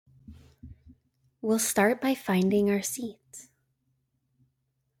We'll start by finding our seat.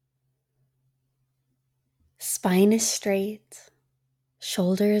 Spine is straight,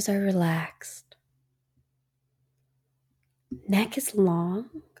 shoulders are relaxed, neck is long,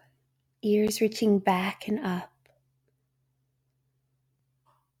 ears reaching back and up.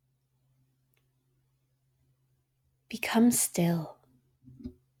 Become still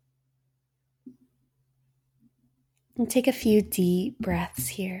and take a few deep breaths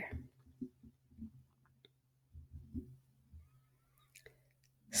here.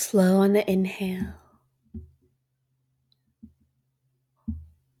 Slow on the inhale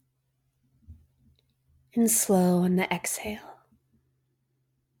and slow on the exhale.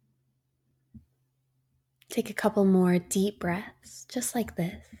 Take a couple more deep breaths, just like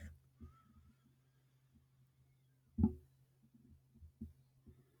this.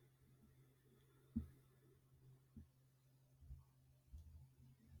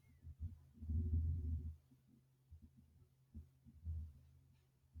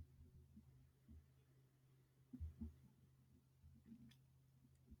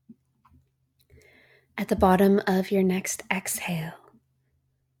 At the bottom of your next exhale,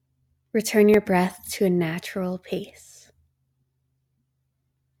 return your breath to a natural pace.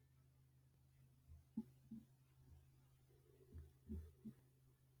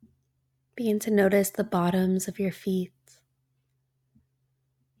 Begin to notice the bottoms of your feet,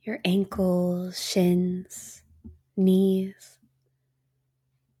 your ankles, shins, knees,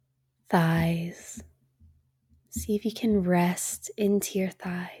 thighs. See if you can rest into your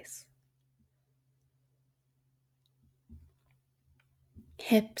thighs.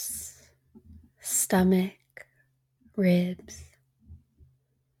 Hips, stomach, ribs,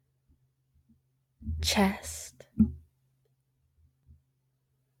 chest.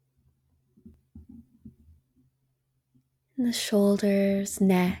 And the shoulders,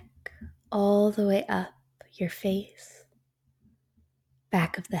 neck, all the way up your face,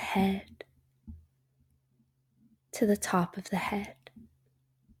 back of the head, to the top of the head.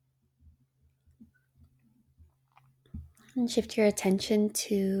 And shift your attention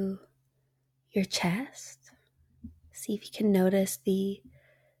to your chest. See if you can notice the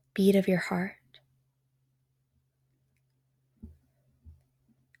beat of your heart.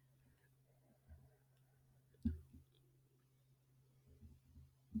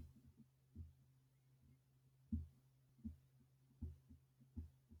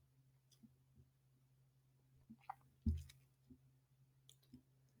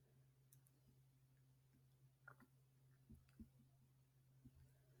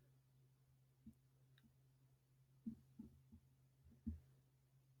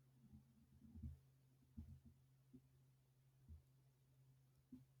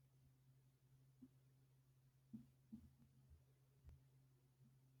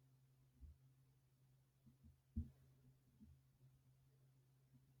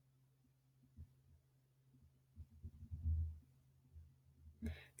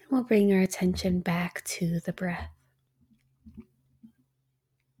 And we'll bring our attention back to the breath.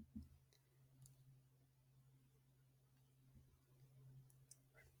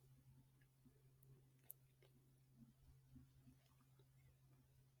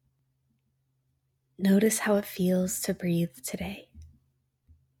 Notice how it feels to breathe today.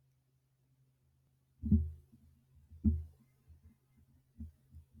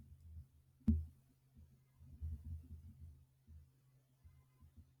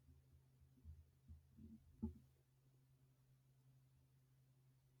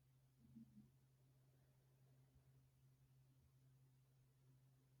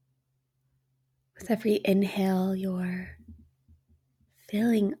 With every inhale, you're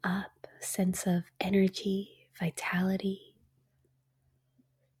filling up a sense of energy, vitality.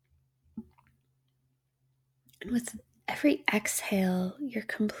 And with every exhale, you're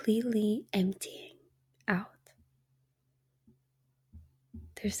completely emptying out.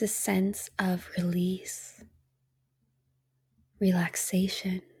 There's this sense of release,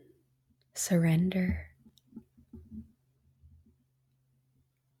 relaxation, surrender.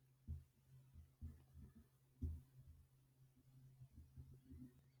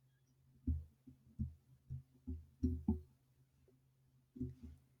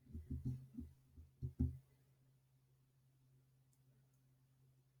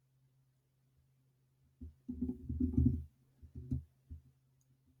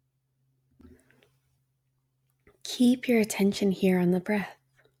 Keep your attention here on the breath.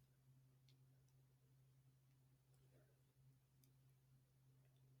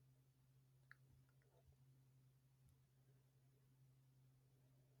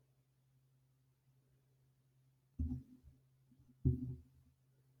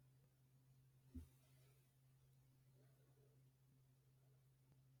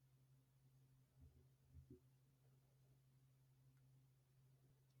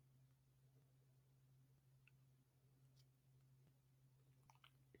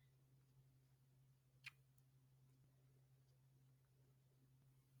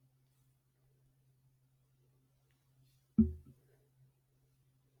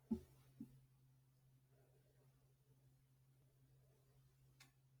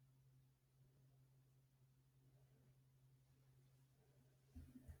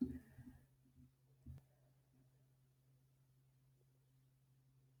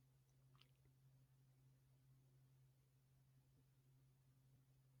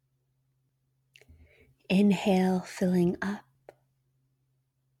 Inhale, filling up.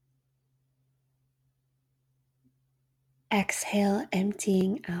 Exhale,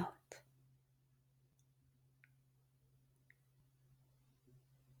 emptying out.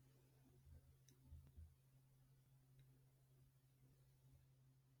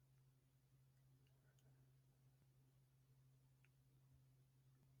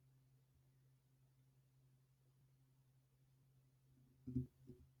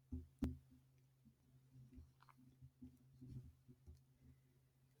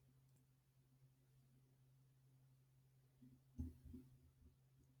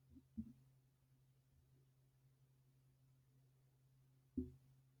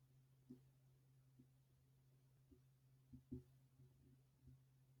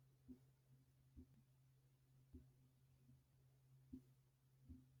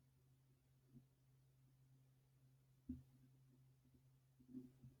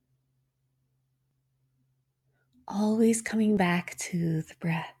 Always coming back to the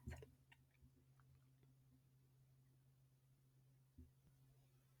breath.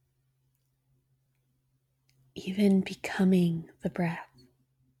 Even becoming the breath.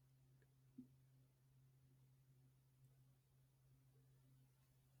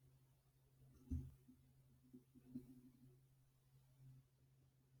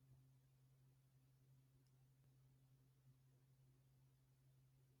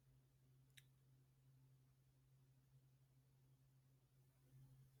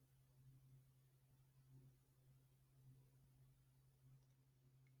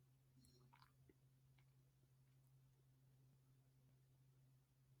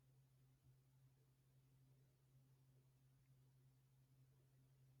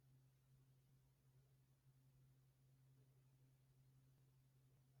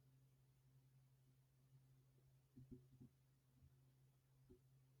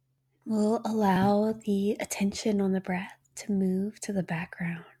 We'll allow the attention on the breath to move to the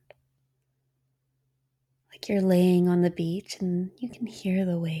background. Like you're laying on the beach and you can hear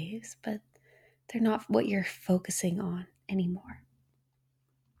the waves, but they're not what you're focusing on anymore.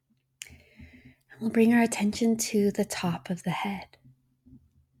 And we'll bring our attention to the top of the head.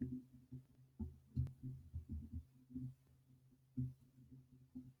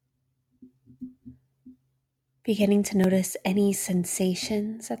 Beginning to notice any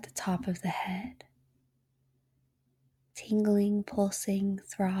sensations at the top of the head. Tingling, pulsing,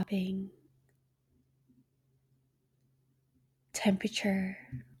 throbbing. Temperature.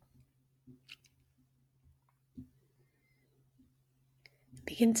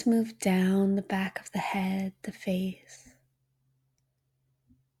 Begin to move down the back of the head, the face,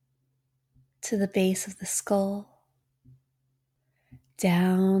 to the base of the skull,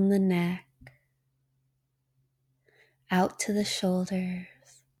 down the neck, out to the shoulders,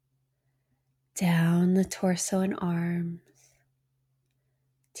 down the torso and arms,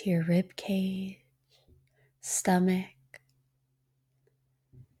 to your rib cage, stomach,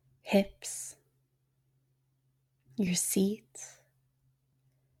 hips, your seat,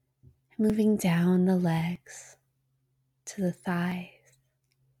 moving down the legs to the thighs,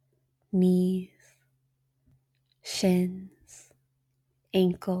 knees, shins,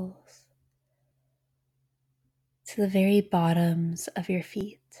 ankles, to the very bottoms of your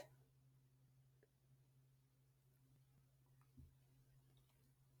feet.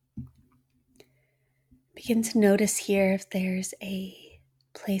 Begin to notice here if there's a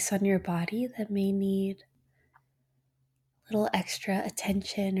place on your body that may need a little extra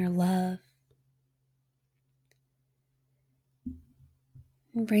attention or love.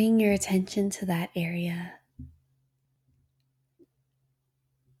 And bring your attention to that area.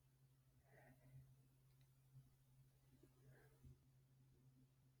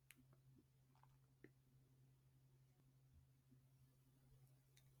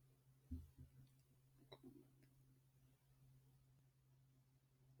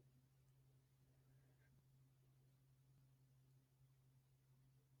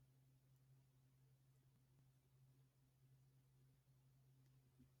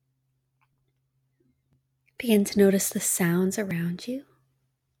 Begin to notice the sounds around you,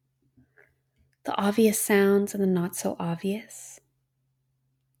 the obvious sounds and the not so obvious.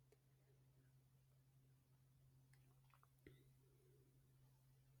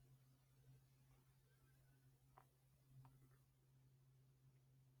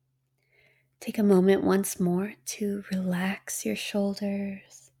 Take a moment once more to relax your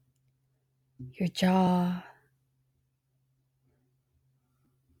shoulders, your jaw.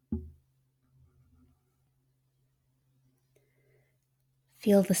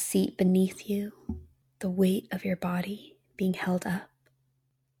 Feel the seat beneath you, the weight of your body being held up.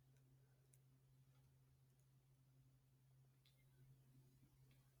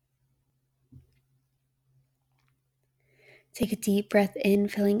 Take a deep breath in,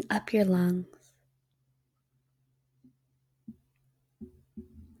 filling up your lungs.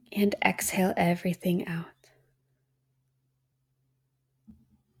 And exhale everything out.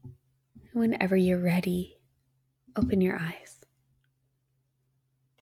 Whenever you're ready, open your eyes.